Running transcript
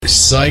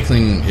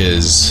Cycling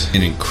is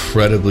an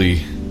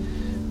incredibly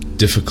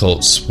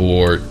difficult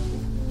sport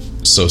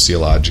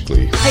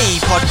sociologically. Hey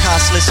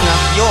podcast listener,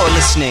 you're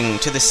listening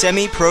to the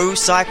Semi-Pro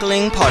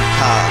Cycling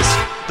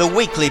Podcast, the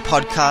weekly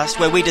podcast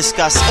where we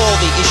discuss all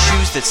the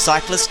issues that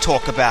cyclists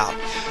talk about.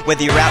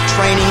 Whether you're out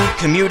training,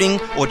 commuting,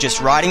 or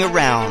just riding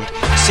around,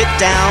 sit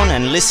down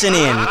and listen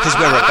in, because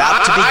we're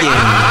about to begin.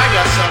 I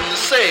got something to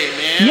say,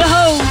 man.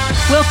 Yo-ho!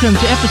 Welcome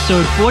to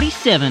episode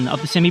 47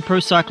 of the Semi-Pro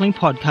Cycling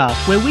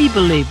Podcast, where we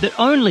believe that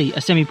only a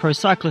semi-pro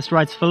cyclist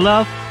rides for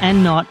love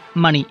and not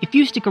money. If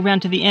you stick around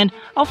to the end,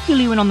 I'll fill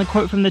you in on the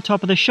quote from the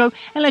top of the show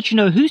and let you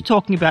know who's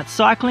talking about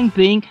cycling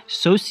being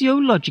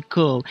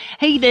sociological.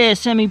 Hey there,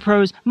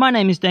 semi-pros. My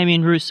name is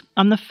Damien Roos.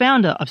 I'm the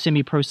founder of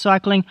Semi-Pro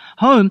Cycling,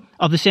 home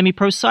of the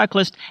Semi-Pro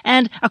Cyclist,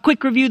 and a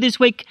quick review this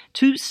week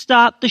to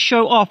start the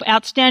show off.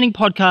 Outstanding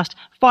podcast,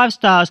 5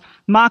 stars,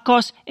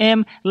 Marcos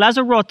M.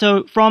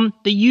 Lazarotto from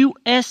the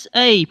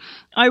USA.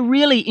 I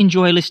really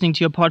enjoy listening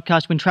to your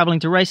podcast when traveling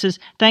to races.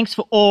 Thanks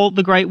for all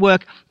the great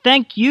work.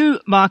 Thank you,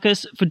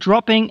 Marcus, for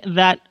dropping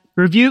that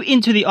review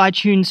into the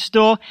iTunes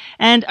store.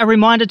 And a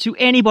reminder to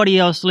anybody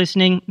else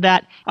listening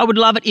that I would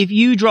love it if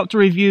you dropped a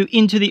review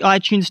into the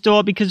iTunes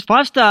store, because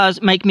 5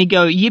 stars make me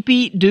go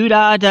yippee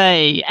doo-dah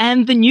day.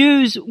 And the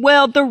news,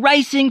 well, the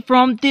racing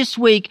from this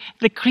week,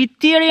 the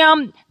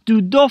Critérium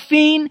du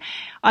Dauphiné,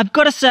 I've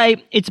got to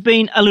say it's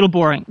been a little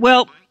boring.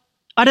 Well,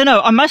 I don't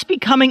know, I must be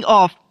coming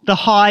off the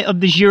high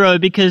of the Giro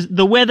because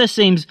the weather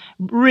seems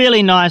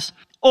really nice.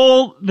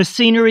 All the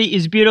scenery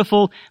is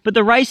beautiful, but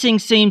the racing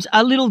seems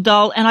a little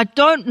dull, and I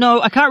don't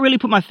know, I can't really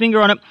put my finger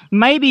on it.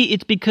 Maybe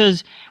it's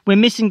because we're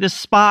missing the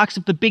sparks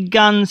of the big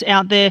guns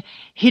out there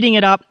hitting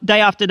it up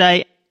day after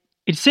day.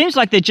 It seems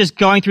like they're just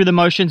going through the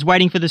motions,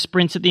 waiting for the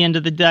sprints at the end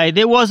of the day.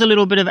 There was a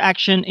little bit of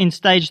action in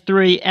stage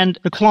 3, and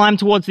the climb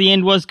towards the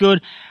end was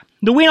good.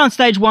 The win on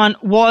stage 1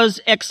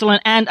 was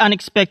excellent and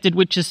unexpected,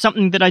 which is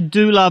something that I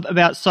do love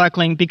about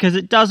cycling, because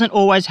it doesn't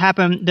always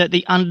happen that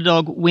the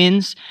underdog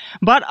wins.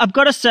 But I've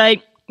got to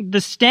say, the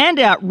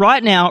standout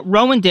right now,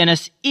 Rowan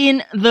Dennis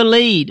in the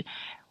lead.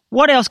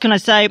 What else can I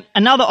say?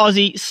 Another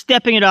Aussie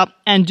stepping it up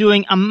and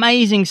doing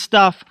amazing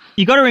stuff.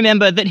 You got to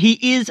remember that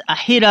he is a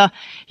hitter.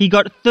 He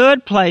got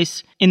 3rd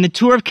place in the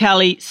Tour of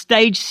Cali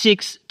stage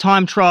 6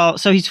 time trial.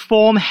 So his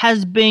form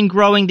has been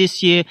growing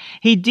this year.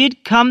 He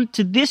did come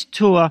to this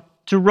tour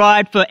to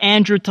ride for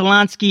Andrew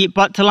Talansky,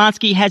 but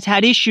Talansky has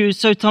had issues.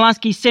 So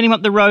Talansky sent him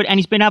up the road and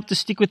he's been able to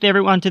stick with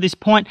everyone to this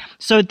point.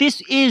 So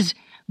this is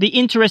the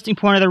interesting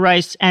point of the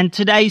race, and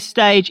today's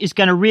stage is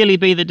going to really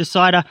be the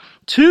decider.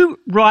 2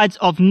 rides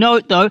of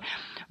note, though.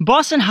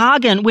 Boasson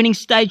Hagen winning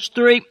stage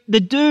 3.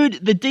 The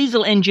dude, the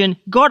diesel engine,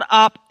 got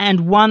up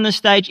and won the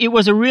stage. It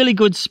was a really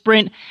good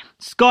sprint.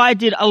 Sky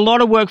did a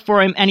lot of work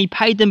for him, and he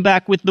paid them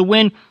back with the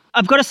win.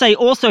 I've got to say,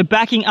 also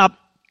backing up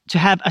to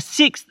have a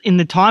 6th in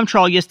the time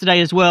trial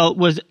yesterday as well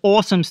was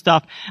awesome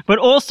stuff. But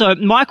also,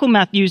 Michael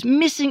Matthews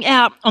missing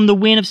out on the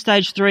win of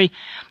stage 3.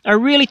 I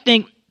really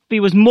think it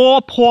was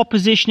more poor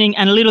positioning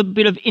and a little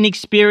bit of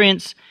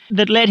inexperience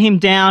that let him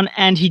down,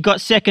 and he got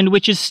 2nd,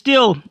 which is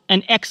still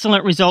an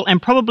excellent result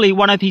and probably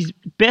one of his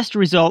best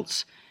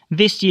results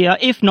this year,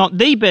 if not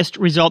the best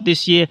result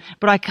this year.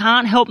 But I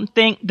can't help but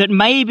think that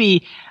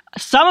maybe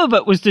some of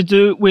it was to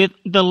do with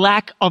the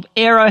lack of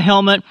aero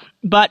helmet.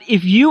 But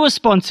if you were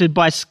sponsored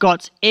by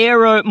Scott's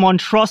Aero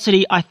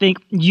Monstrosity, I think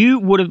you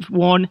would have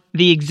worn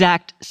the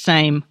exact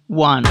same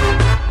one.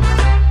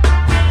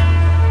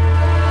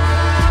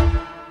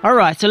 All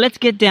right, so let's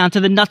get down to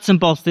the nuts and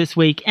bolts this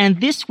week.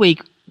 And this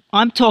week,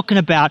 I'm talking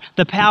about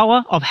the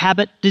power of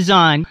habit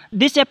design.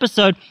 This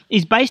episode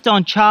is based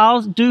on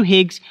Charles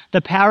Duhigg's The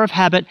Power of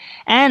Habit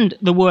and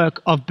the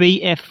work of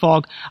B.F.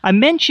 Fogg. I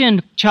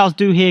mentioned Charles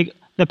Duhigg,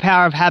 The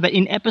Power of Habit,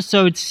 in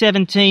episode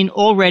 17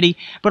 already,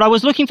 but I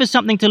was looking for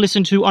something to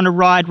listen to on a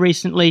ride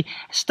recently,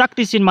 stuck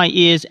this in my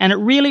ears, and it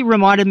really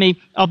reminded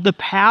me of the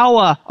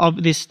power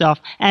of this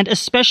stuff, and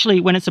especially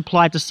when it's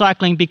applied to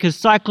cycling, because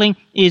cycling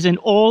is an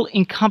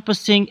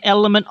all-encompassing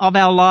element of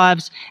our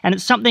lives, and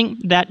it's something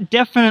that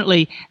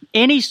definitely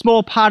any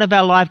small part of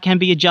our life can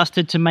be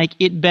adjusted to make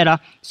it better.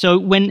 So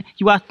when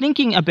you are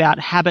thinking about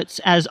habits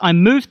as I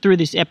move through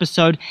this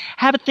episode,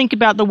 have a think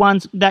about the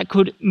ones that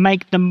could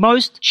make the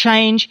most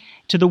change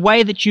to the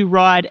way that you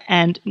ride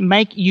and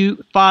make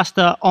you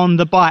faster on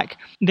the bike.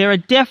 There are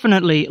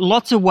definitely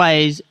lots of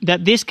ways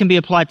that this can be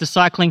applied to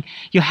cycling.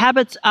 Your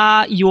habits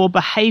are your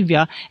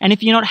behavior, and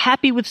if you're not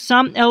happy with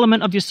some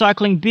element of your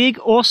cycling, big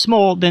or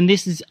small, then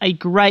this is a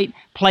great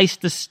place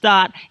to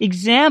start.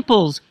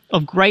 Examples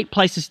of great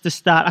places to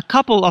start, a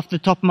couple off the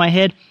top of my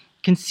head: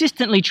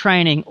 consistently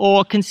training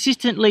or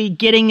consistently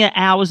getting the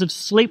hours of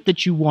sleep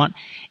that you want,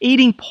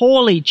 eating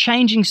poorly,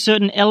 changing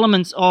certain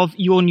elements of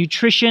your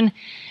nutrition,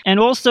 and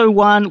also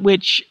one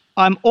which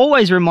I'm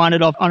always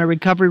reminded of on a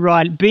recovery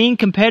ride, being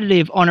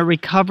competitive on a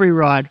recovery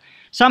ride.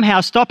 Somehow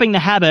stopping the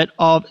habit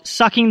of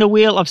sucking the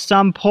wheel of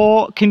some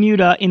poor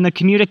commuter in the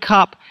commuter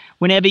cup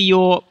whenever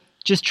you're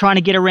just trying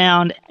to get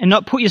around and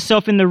not put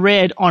yourself in the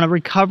red on a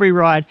recovery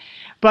ride.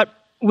 But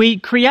we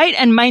create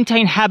and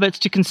maintain habits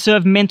to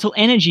conserve mental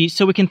energy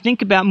so we can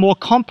think about more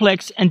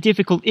complex and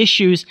difficult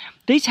issues.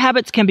 These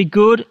habits can be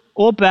good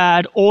or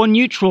bad or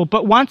neutral,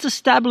 but once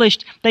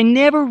established, they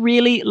never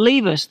really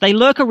leave us. They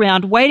lurk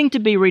around waiting to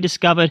be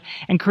rediscovered,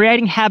 and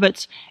creating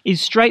habits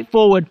is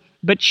straightforward,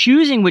 but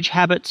choosing which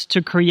habits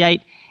to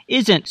create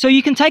isn't. So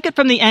you can take it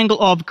from the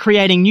angle of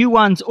creating new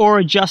ones or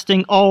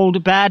adjusting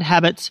old bad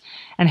habits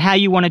and how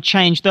you want to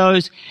change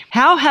those.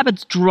 How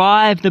habits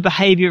drive the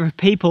behavior of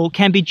people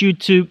can be due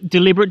to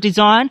deliberate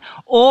design,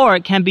 or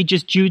it can be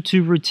just due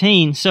to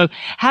routine. So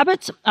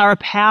habits are a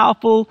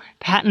powerful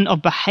pattern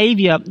of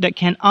behavior that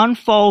can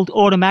unfold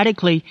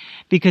automatically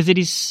because it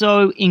is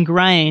so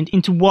ingrained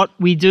into what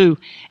we do.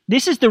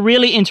 This is the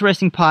really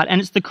interesting part, and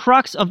it's the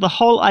crux of the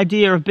whole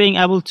idea of being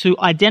able to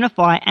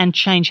identify and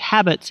change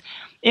habits.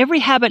 Every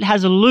habit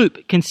has a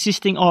loop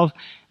consisting of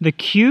the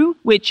cue,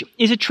 which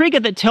is a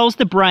trigger that tells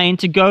the brain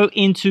to go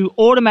into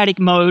automatic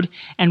mode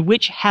and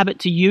which habit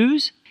to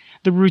use.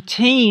 The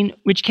routine,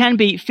 which can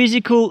be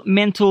physical,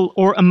 mental,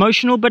 or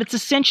emotional, but it's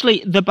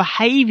essentially the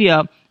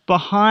behavior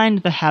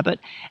behind the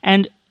habit.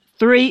 And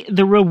 3,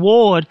 the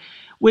reward,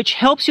 which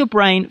helps your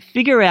brain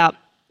figure out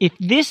if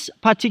this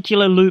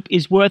particular loop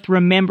is worth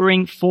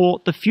remembering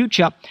for the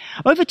future.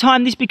 Over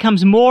time, this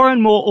becomes more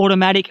and more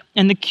automatic,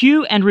 and the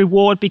cue and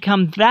reward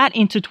become that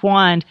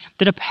intertwined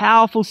that a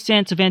powerful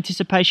sense of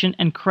anticipation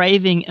and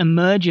craving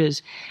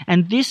emerges.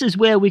 And this is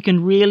where we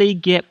can really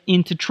get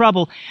into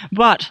trouble.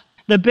 But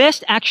the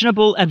best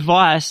actionable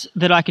advice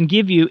that I can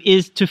give you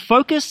is to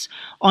focus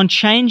on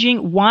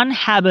changing one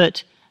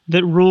habit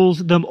that rules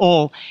them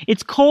all.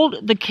 It's called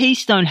the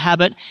keystone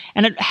habit,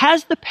 and it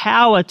has the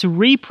power to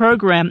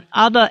reprogram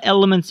other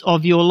elements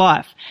of your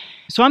life.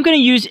 So I'm going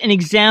to use an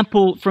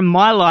example from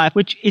my life,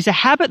 which is a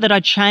habit that I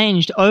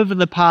changed over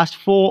the past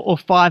 4 or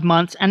 5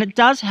 months, and it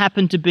does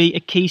happen to be a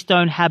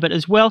keystone habit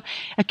as well.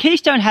 A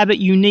keystone habit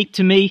unique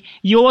to me.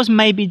 Yours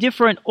may be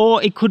different,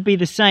 or it could be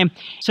the same.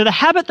 So the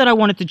habit that I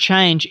wanted to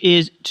change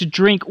is to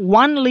drink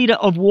 1 liter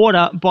of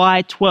water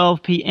by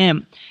 12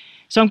 p.m.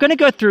 So I'm going to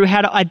go through how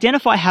to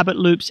identify habit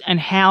loops and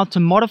how to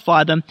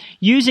modify them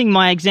using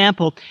my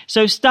example.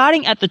 So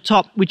starting at the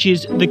top, which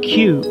is the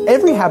cue.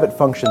 Every habit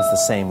functions the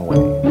same way.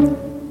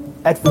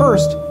 At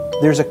first,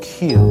 there's a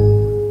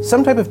cue,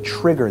 some type of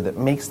trigger that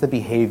makes the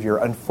behavior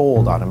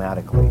unfold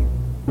automatically.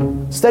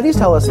 Studies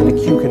tell us that a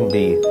cue can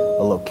be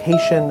a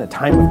location, a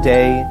time of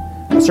day,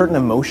 a certain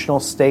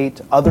emotional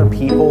state, other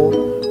people,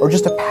 or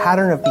just a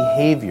pattern of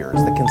behaviors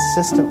that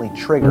consistently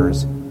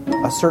triggers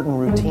a certain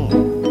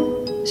routine.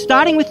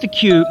 Starting with the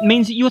cue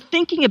means that you're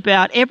thinking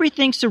about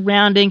everything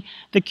surrounding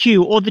the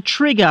cue or the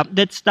trigger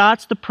that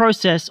starts the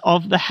process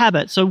of the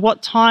habit. So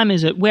what time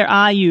is it? Where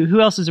are you? Who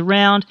else is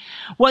around?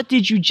 What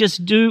did you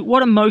just do?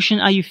 What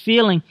emotion are you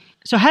feeling?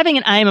 So having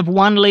an aim of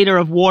 1 liter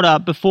of water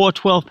before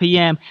 12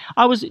 p.m.,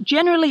 I was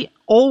generally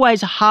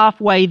always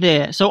halfway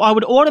there. So I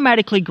would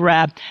automatically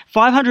grab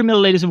 500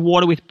 milliliters of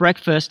water with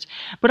breakfast,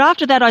 but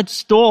after that I'd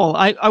stall.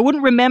 I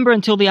wouldn't remember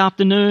until the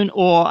afternoon,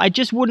 or I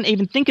just wouldn't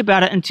even think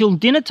about it until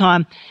dinner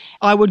time.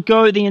 I would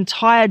go the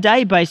entire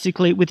day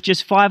basically with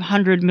just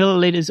 500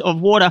 milliliters of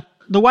water.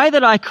 The way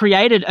that I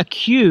created a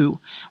cue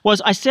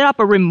was I set up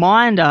a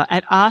reminder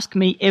at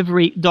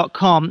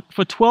askmeevery.com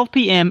for 12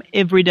 p.m.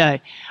 every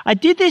day. I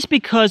did this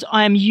because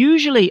I am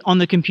usually on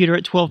the computer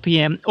at 12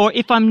 p.m. or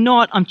if I'm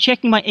not, I'm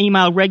checking my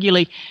email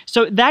regularly.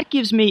 So that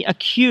gives me a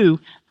cue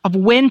of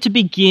when to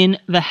begin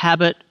the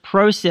habit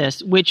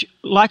process, which,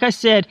 like I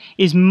said,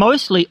 is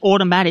mostly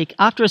automatic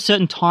after a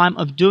certain time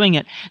of doing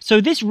it. So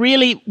this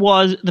really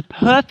was the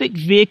perfect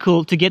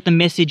vehicle to get the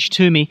message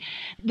to me.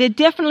 There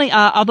definitely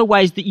are other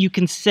ways that you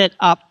can set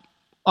up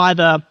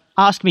either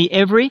Ask Me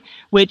Every,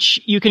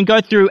 which you can go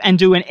through and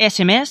do an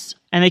SMS,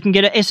 and they can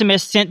get an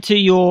SMS sent to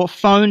your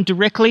phone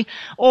directly.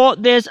 Or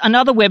there's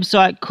another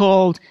website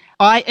called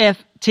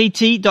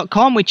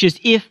IFTT.com, which is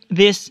if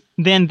this,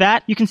 then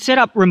that. You can set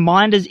up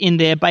reminders in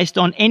there based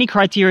on any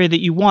criteria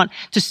that you want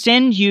to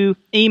send you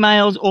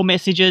emails or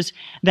messages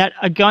that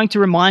are going to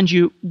remind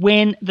you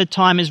when the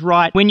time is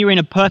right, when you're in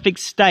a perfect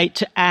state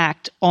to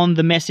act on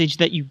the message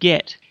that you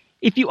get.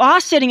 If you are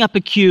setting up a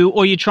cue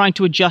or you're trying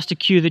to adjust a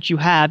cue that you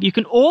have, you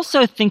can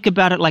also think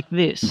about it like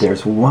this.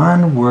 There's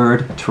one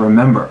word to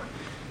remember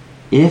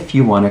if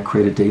you want to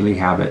create a daily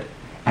habit.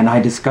 And I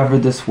discovered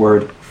this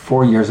word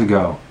 4 years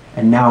ago,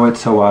 and now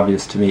it's so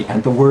obvious to me.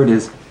 And the word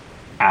is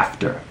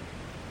after.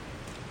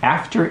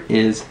 After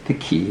is the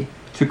key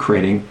to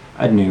creating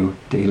a new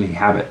daily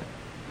habit.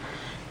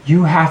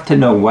 You have to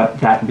know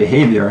what that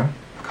behavior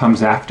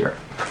comes after.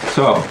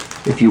 So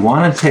if you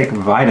want to take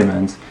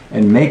vitamins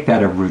and make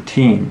that a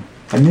routine,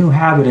 a new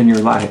habit in your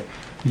life,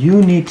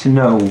 you need to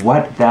know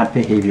what that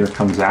behavior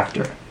comes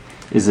after.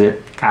 Is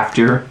it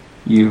after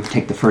you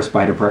take the first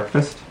bite of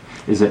breakfast?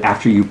 Is it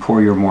after you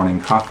pour your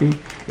morning coffee?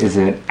 Is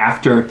it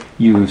after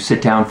you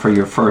sit down for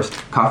your first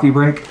coffee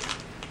break?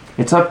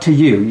 It's up to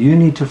you. You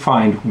need to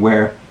find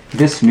where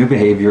this new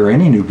behavior or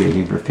any new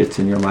behavior fits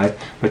in your life,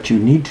 but you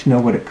need to know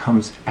what it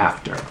comes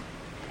after.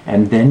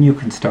 And then you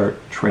can start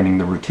training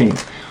the routine.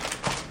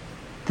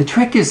 The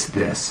trick is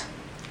this.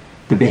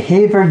 The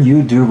behavior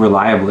you do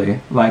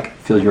reliably, like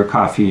fill your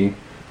coffee,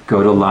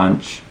 go to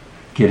lunch,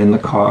 get in the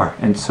car,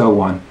 and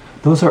so on,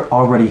 those are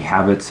already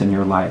habits in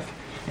your life.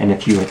 And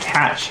if you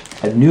attach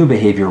a new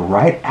behavior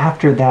right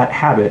after that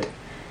habit,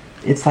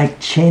 it's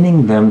like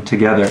chaining them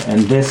together,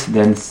 and this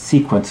then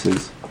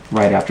sequences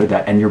right after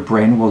that. And your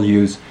brain will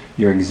use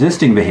your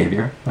existing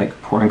behavior, like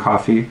pouring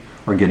coffee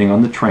or getting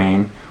on the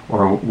train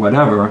or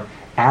whatever,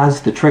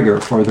 as the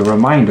trigger or the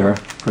reminder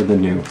for the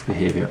new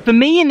behavior. For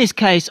me in this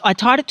case, I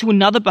tied it to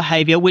another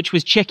behavior, which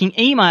was checking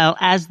email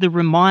as the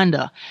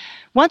reminder.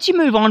 Once you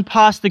move on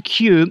past the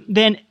cue,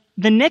 then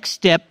the next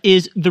step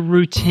is the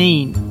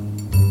routine.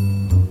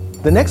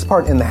 The next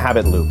part in the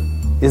habit loop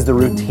is the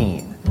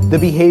routine, the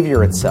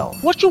behavior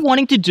itself. What you're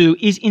wanting to do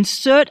is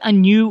insert a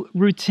new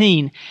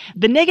routine.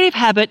 The negative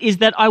habit is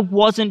that I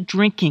wasn't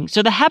drinking.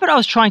 So the habit I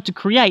was trying to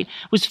create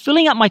was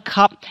filling up my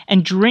cup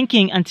and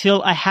drinking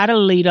until I had a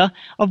liter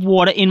of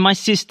water in my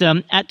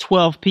system at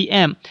 12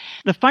 p.m.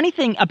 The funny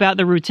thing about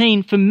the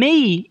routine, for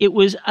me, it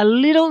was a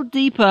little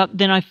deeper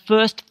than I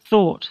first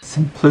thought.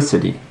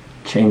 Simplicity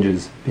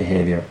changes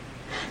behavior.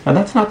 Now,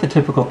 that's not the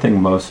typical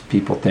thing most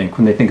people think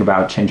when they think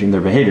about changing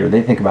their behavior.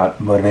 They think about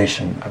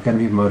motivation. I've got to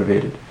be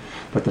motivated.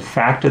 But the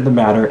fact of the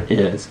matter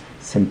is,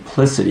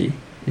 simplicity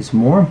is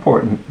more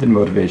important than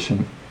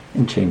motivation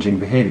in changing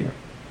behavior.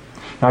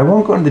 Now, I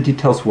won't go into the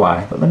details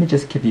why, but let me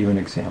just give you an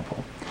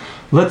example.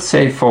 Let's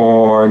say,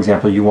 for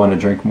example, you want to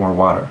drink more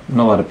water, and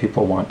a lot of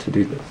people want to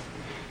do this.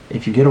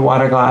 If you get a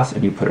water glass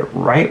and you put it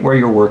right where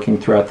you're working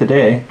throughout the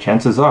day,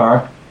 chances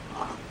are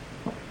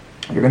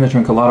you're going to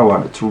drink a lot of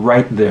water. It's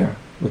right there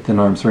within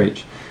arm's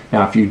reach.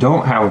 Now, if you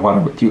don't have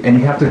water with you and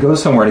you have to go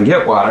somewhere to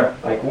get water,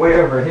 like way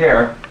over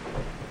here,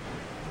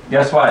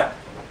 guess what?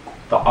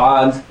 The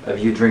odds of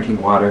you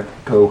drinking water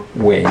go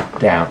way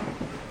down.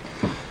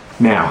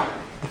 Now,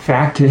 the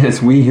fact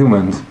is we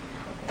humans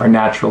are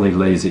naturally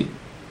lazy.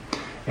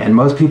 And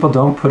most people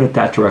don't put it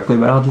that directly,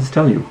 but I'll just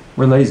tell you,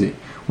 we're lazy.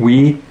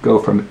 We go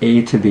from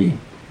A to B.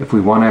 If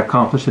we want to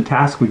accomplish a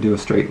task, we do a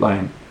straight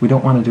line. We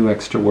don't want to do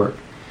extra work.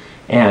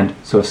 And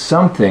so if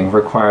something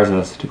requires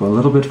us to go a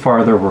little bit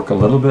farther, work a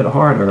little bit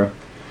harder,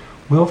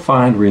 we'll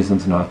find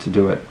reasons not to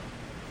do it.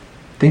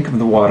 Think of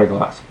the water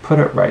glass. Put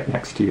it right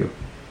next to you.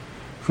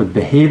 For the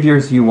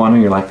behaviors you want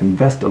in your life,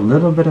 invest a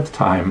little bit of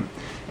time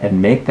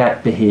and make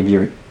that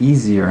behavior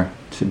easier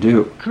to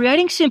do.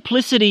 Creating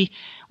simplicity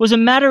was a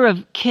matter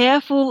of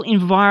careful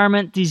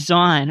environment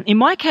design. In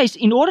my case,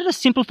 in order to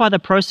simplify the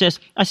process,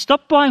 I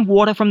stopped buying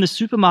water from the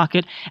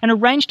supermarket and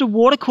arranged a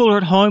water cooler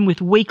at home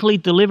with weekly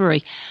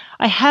delivery.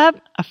 I have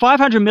a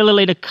 500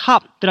 milliliter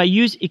cup that I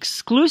use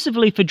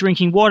exclusively for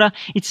drinking water.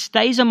 It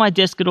stays on my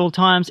desk at all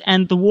times,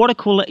 and the water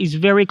cooler is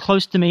very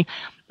close to me.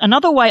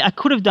 Another way I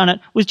could have done it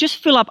was just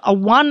fill up a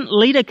 1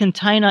 liter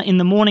container in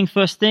the morning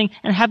first thing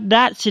and have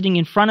that sitting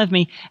in front of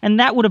me,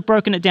 and that would have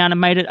broken it down and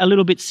made it a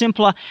little bit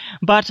simpler.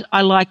 But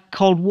I like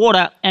cold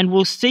water, and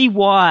we'll see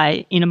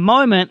why in a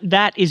moment.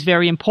 That is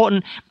very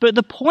important. But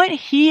the point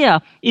here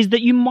is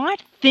that you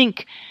might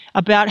think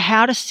about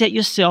how to set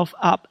yourself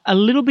up a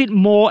little bit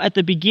more at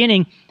the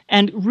beginning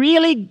and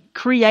really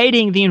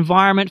creating the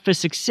environment for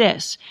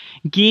success.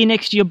 Gear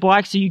next to your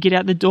bike so you get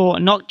out the door,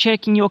 not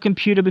checking your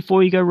computer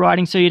before you go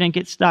riding so you don't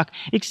get stuck,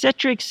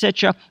 etc.,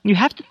 etc. You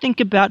have to think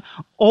about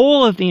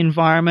all of the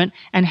environment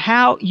and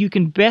how you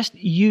can best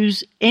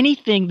use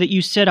anything that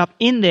you set up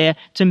in there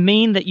to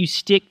mean that you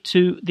stick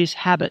to this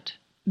habit.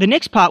 The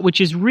next part, which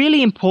is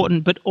really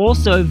important but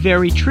also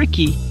very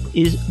tricky,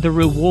 is the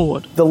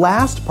reward. The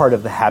last part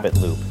of the habit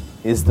loop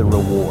is the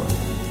reward.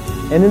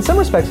 And in some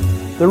respects,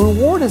 the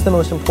reward is the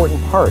most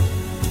important part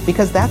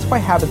because that's why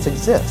habits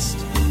exist,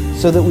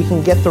 so that we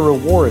can get the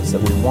rewards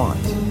that we want.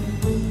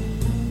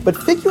 But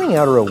figuring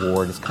out a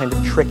reward is kind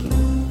of tricky.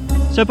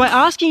 So by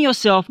asking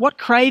yourself, what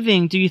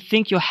craving do you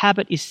think your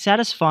habit is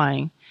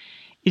satisfying,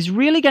 is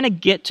really going to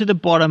get to the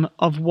bottom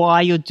of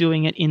why you're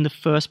doing it in the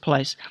first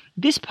place.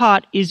 This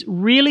part is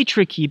really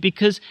tricky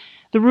because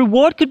the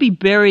reward could be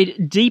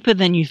buried deeper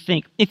than you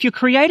think. If you're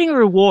creating a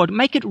reward,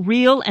 make it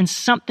real and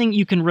something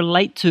you can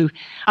relate to.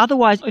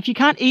 Otherwise, if you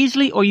can't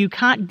easily or you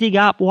can't dig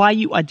up why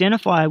you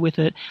identify with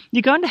it,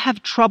 you're going to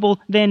have trouble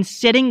then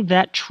setting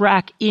that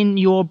track in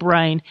your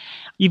brain.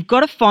 You've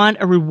got to find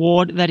a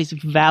reward that is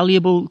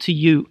valuable to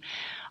you.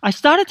 I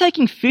started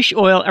taking fish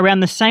oil around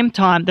the same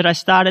time that I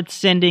started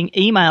sending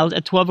emails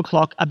at 12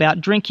 o'clock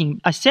about drinking.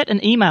 I set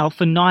an email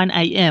for 9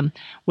 a.m.,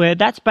 where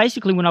that's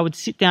basically when I would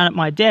sit down at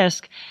my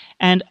desk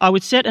and I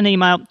would set an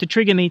email to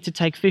trigger me to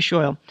take fish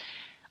oil.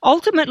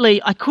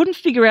 Ultimately, I couldn't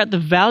figure out the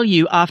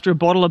value after a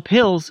bottle of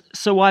pills,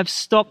 so I've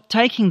stopped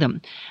taking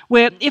them.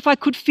 Where if I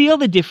could feel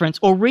the difference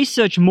or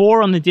research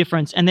more on the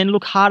difference and then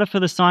look harder for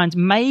the signs,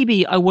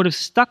 maybe I would have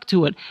stuck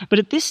to it. But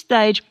at this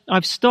stage,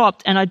 I've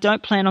stopped and I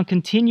don't plan on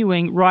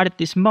continuing right at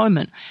this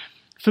moment.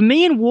 For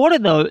me in water,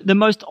 though, the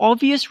most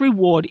obvious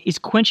reward is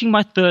quenching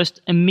my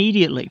thirst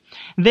immediately.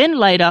 Then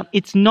later,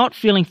 it's not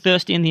feeling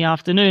thirsty in the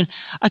afternoon.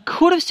 I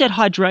could have said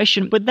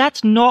hydration, but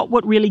that's not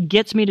what really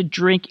gets me to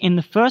drink in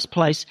the first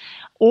place.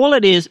 all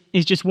it is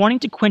just wanting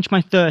to quench my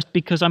thirst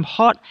because I'm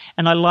hot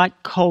and I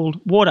like cold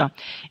water.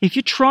 If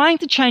you're trying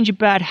to change a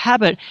bad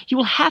habit, you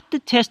will have to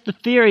test the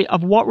theory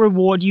of what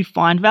reward you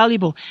find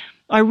valuable.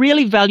 I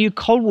really value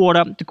cold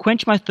water to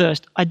quench my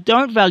thirst. I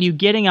don't value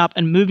getting up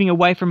and moving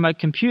away from my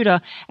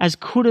computer, as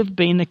could have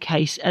been the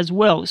case as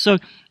well. So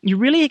you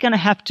really are going to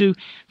have to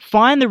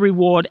find the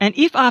reward. And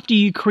if after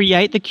you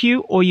create the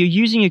cue, or you're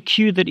using a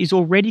cue that is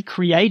already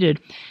created,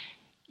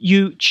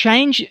 you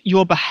change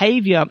your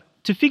behavior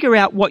to figure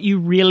out what you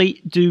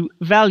really do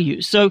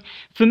value. So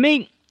for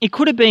me, it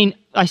could have been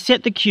I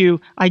set the cue,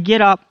 I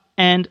get up,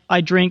 and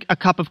I drink a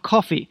cup of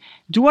coffee.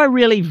 Do I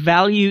really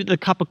value the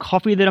cup of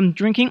coffee that I'm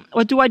drinking,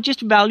 or do I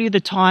just value the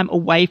time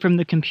away from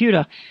the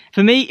computer?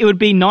 For me, it would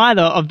be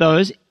neither of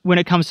those when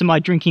it comes to my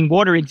drinking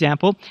water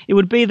example. It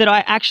would be that I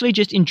actually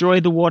just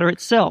enjoy the water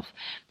itself.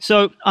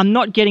 So I'm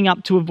not getting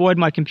up to avoid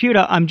my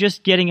computer, I'm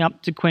just getting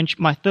up to quench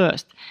my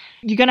thirst.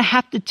 You're going to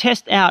have to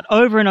test out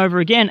over and over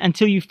again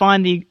until you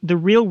find the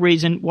real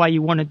reason why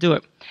you want to do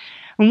it.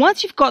 And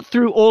once you've got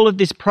through all of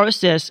this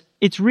process,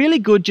 it's really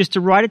good just to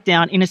write it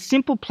down in a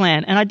simple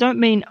plan. And I don't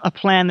mean a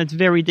plan that's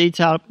very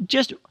detailed,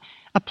 just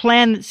a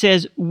plan that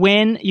says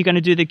when you're going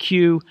to do the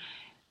cue,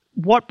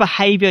 what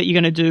behavior you're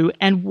going to do,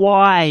 and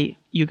why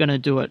you're going to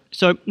do it.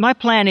 So my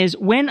plan is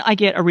when I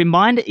get a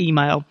reminder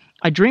email,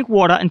 I drink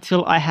water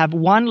until I have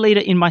 1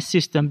 liter in my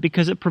system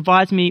because it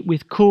provides me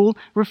with cool,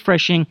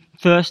 refreshing,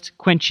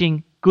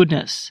 thirst-quenching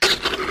goodness.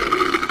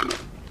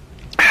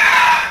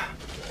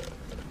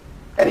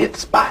 And hit the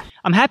spot.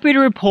 I'm happy to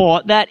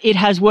report that it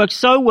has worked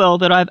so well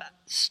that I've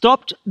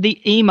stopped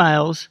the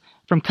emails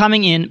from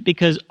coming in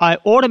because I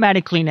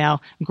automatically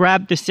now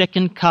grab the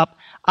second cup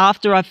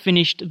after I've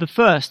finished the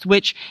first,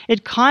 which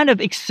it kind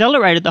of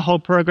accelerated the whole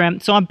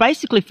program. So I'm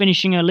basically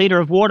finishing a liter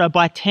of water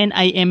by 10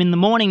 a.m. in the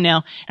morning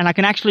now, and I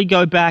can actually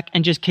go back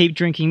and just keep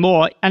drinking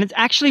more. And it's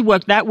actually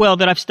worked that well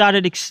that I've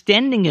started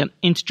extending it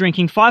into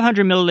drinking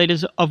 500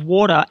 milliliters of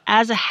water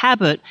as a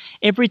habit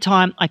every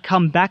time I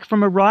come back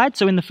from a ride.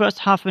 So in the first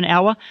half an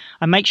hour,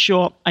 I make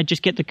sure I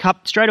just get the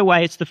cup straight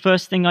away. It's the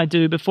first thing I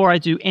do before I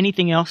do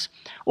anything else.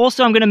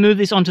 Also, I'm going to move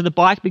this onto the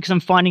bike because I'm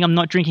finding I'm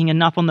not drinking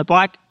enough on the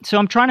bike. So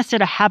I'm trying to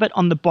set a habit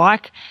on the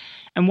bike.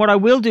 And what I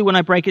will do when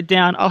I break it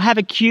down, I'll have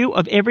a cue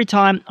of every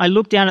time I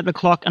look down at the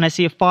clock and I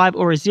see a 5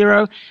 or a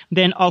 0,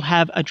 then I'll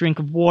have a drink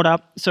of water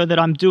so that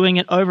I'm doing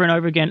it over and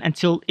over again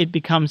until it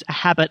becomes a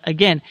habit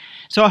again.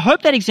 So I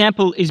hope that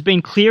example is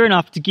being clear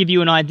enough to give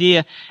you an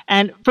idea.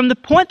 And from the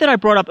point that I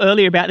brought up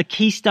earlier about the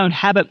keystone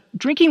habit,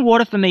 drinking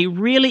water for me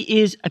really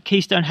is a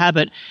keystone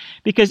habit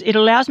because it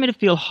allows me to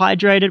feel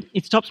hydrated.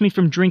 It stops me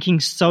from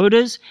drinking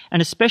sodas,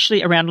 and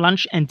especially around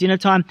lunch and dinner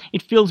time,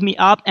 it fills me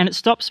up and it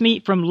stops me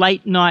from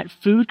late night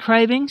food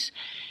cravings.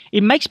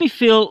 It makes me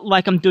feel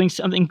like I'm doing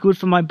something good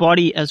for my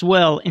body as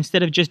well,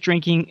 instead of just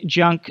drinking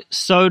junk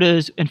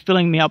sodas and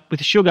filling me up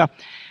with sugar.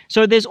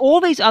 So there's all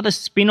these other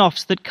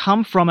spin-offs that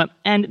come from it,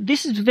 and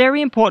this is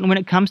very important when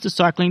it comes to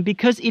cycling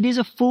because it is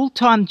a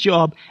full-time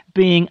job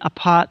being a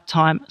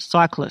part-time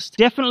cyclist.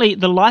 Definitely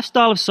the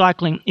lifestyle of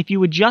cycling, if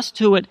you adjust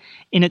to it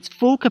in its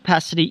full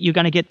capacity, you're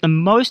going to get the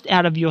most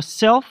out of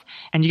yourself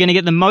and you're going to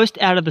get the most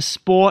out of the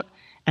sport,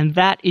 and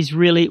that is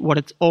really what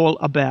it's all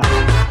about.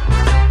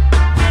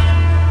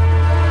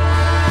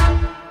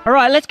 All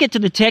right, let's get to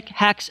the tech,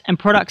 hacks, and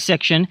product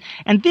section.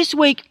 And this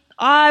week,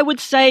 I would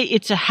say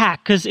it's a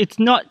hack because it's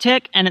not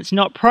tech and it's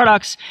not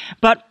products,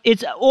 but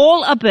it's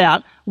all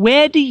about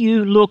where do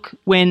you look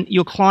when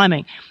you're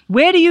climbing?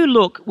 Where do you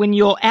look when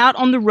you're out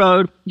on the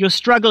road, you're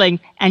struggling,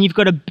 and you've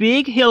got a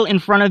big hill in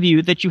front of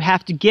you that you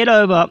have to get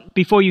over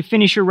before you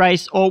finish a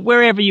race or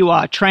wherever you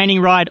are,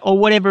 training ride or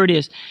whatever it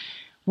is?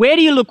 Where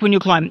do you look when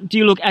you're climbing? Do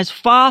you look as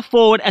far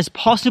forward as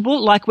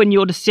possible, like when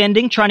you're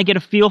descending, trying to get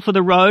a feel for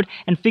the road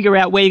and figure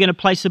out where you're going to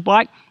place the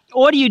bike?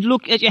 Or do you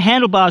look at your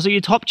handlebars or your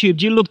top tube?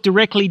 Do you look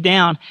directly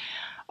down?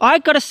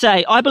 I've got to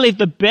say, I believe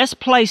the best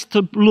place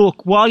to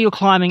look while you're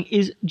climbing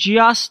is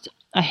just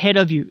ahead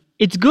of you.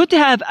 It's good to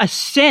have a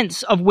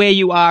sense of where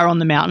you are on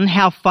the mountain,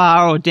 how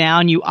far or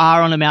down you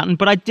are on a mountain,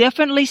 but I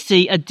definitely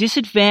see a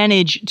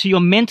disadvantage to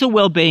your mental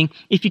well-being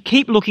if you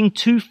keep looking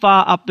too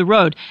far up the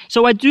road.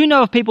 So I do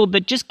know of people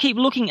that just keep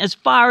looking as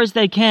far as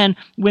they can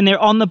when they're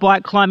on the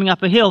bike climbing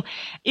up a hill.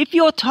 If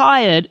you're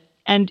tired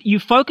and you're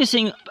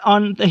focusing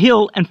on the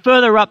hill and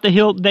further up the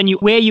hill than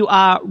where you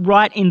are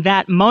right in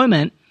that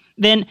moment,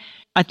 then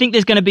I think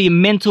there's going to be a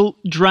mental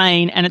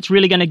drain and it's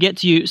really going to get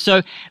to you.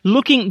 So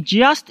looking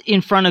just in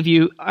front of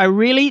you, I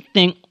really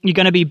think you're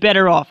going to be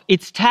better off.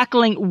 It's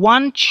tackling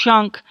one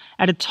chunk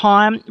at a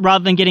time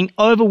rather than getting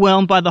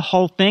overwhelmed by the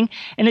whole thing.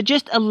 And it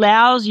just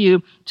allows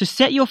you to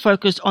set your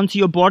focus onto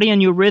your body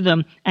and your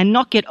rhythm and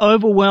not get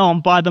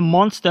overwhelmed by the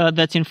monster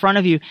that's in front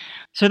of you.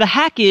 So the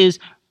hack is,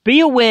 be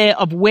aware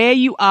of where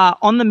you are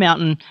on the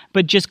mountain,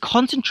 but just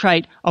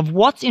concentrate of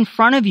what's in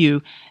front of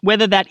you,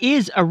 whether that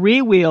is a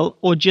rear wheel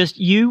or just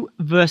you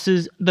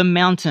versus the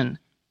mountain.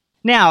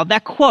 Now,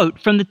 that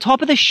quote from the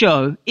top of the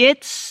show,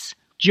 it's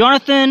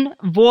Jonathan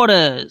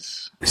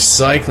Vaughters.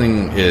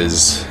 Cycling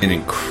is an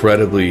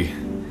incredibly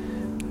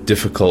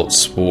difficult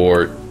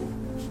sport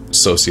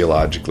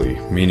sociologically,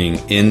 meaning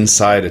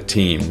inside a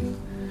team,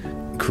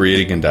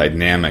 creating a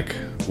dynamic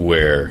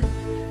where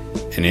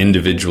an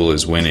individual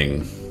is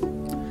winning,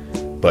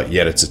 but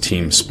yet it's a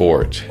team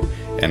sport.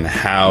 And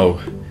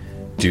how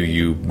do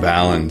you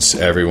balance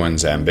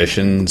everyone's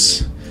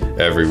ambitions,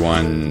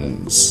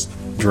 everyone's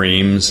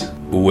dreams,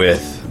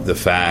 with the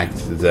fact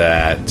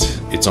that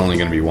it's only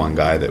going to be one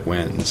guy that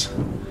wins?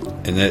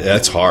 And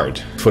that's hard.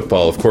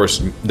 Football, of course,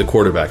 the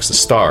quarterback's the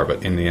star,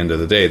 but in the end of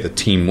the day, the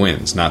team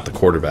wins, not the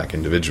quarterback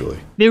individually.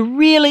 There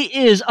really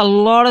is a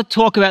lot of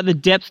talk about the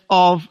depth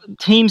of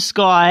Team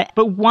Sky,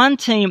 but one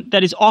team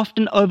that is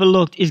often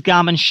overlooked is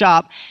Garmin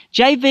Sharp.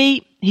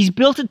 JV, he's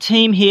built a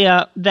team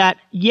here that,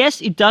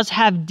 yes, it does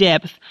have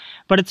depth,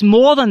 but it's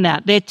more than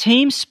that. Their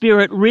team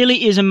spirit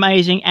really is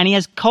amazing, and he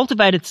has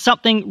cultivated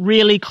something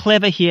really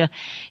clever here.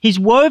 He's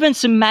woven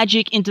some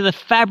magic into the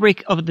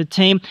fabric of the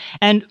team,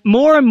 and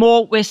more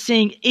we're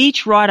seeing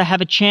each rider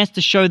have a chance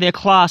to show their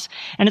class.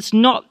 And it's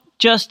not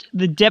just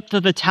the depth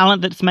of the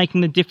talent that's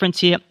making the difference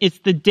here. It's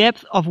the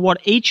depth of what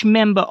each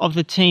member of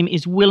the team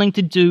is willing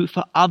to do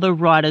for other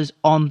riders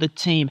on the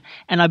team.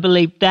 And I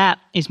believe that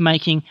is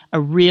making a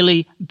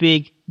really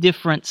big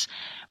difference.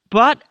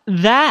 But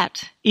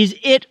that is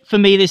it for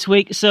me this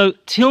week. So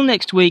till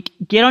next week,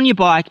 get on your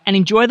bike and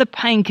enjoy the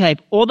Pain Cave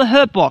or the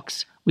Hurt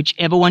Box,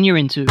 whichever one you're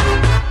into.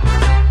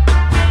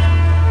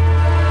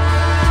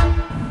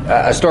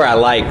 A story I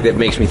like that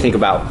makes me think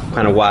about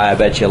kind of why I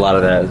bet you a lot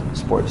of the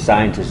sports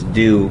scientists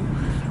do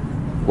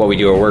what we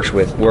do or work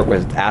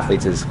with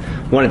athletes is,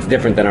 one, it's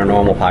different than our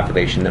normal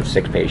population of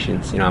sick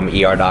patients. You know, I'm an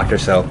ER doctor,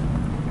 so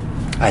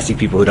I see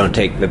people who don't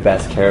take the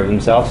best care of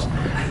themselves.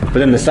 But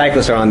then the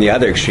cyclists are on the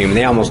other extreme.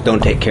 They almost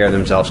don't take care of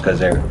themselves because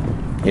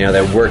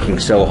they're working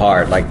so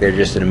hard. Like, they're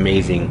just an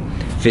amazing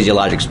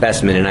physiologic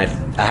specimen. And I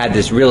had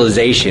this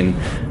realization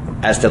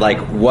as to, like,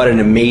 what an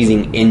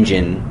amazing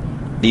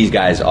engine these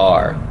guys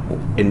are.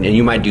 And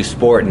you might do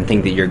sport and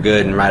think that you're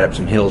good and ride up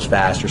some hills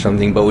fast or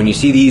something. But when you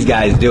see these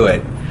guys do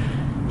it,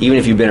 even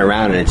if you've been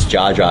around, and it's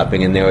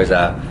jaw-dropping. And there was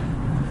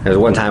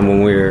one time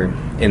when we were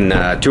in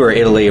tour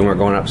Italy and we're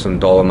going up some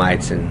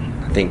Dolomites, and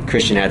I think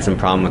Christian had some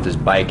problem with his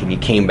bike, and he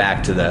came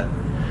back to the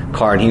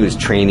car and he was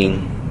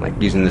training, like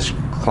using this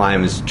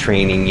climb as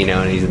training,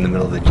 and he's in the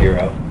middle of the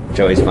Giro, which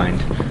I always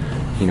find,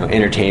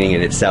 entertaining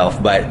in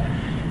itself. But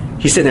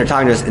he's sitting there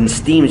talking to us, and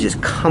steam is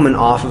just coming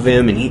off of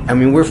him,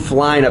 and we're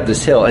flying up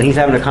this hill, and he's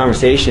having a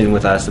conversation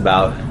with us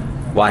about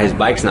why his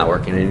bike's not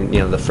working,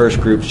 and the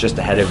first group's just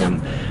ahead of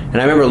him.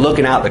 And I remember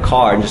looking out the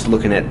car and just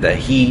looking at the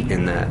heat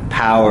and the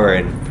power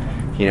and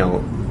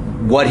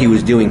what he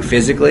was doing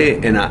physically,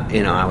 and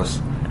I was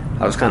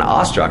kind of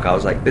awestruck. I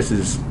was like, this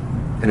is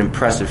an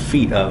impressive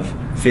feat of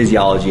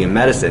physiology and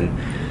medicine.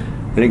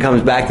 And it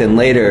comes back then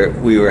later,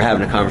 we were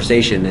having a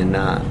conversation,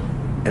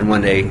 and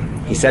one day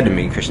he said to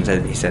me, Christian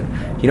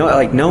said,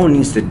 like, no one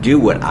needs to do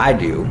what I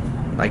do.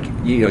 Like,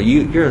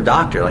 you're a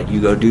doctor, like, you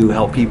go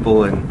help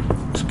people, and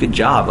it's a good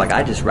job. Like,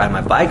 I just ride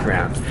my bike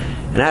around.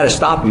 And I had to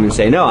stop him and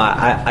say, no,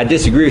 I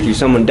disagree with you.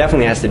 Someone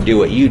definitely has to do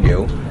what you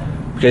do,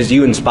 because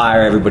you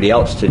inspire everybody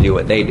else to do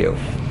what they do.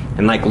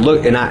 And like,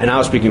 look, and I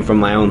was speaking from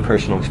my own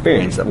personal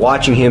experience, that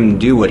watching him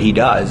do what he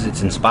does,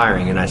 it's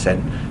inspiring. And I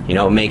said,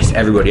 it makes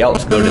everybody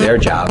else go to their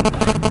job,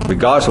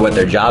 regardless of what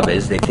their job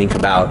is. They think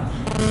about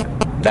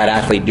that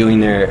athlete doing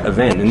their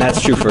event, and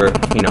that's true for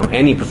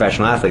any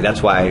professional athlete.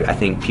 That's why I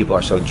think people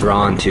are so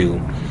drawn to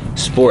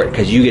sport,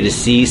 because you get to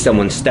see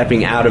someone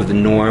stepping out of the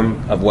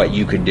norm of what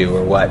you could do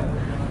or what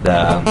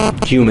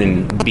the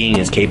human being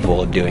is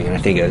capable of doing, and I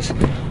think it's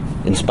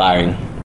inspiring.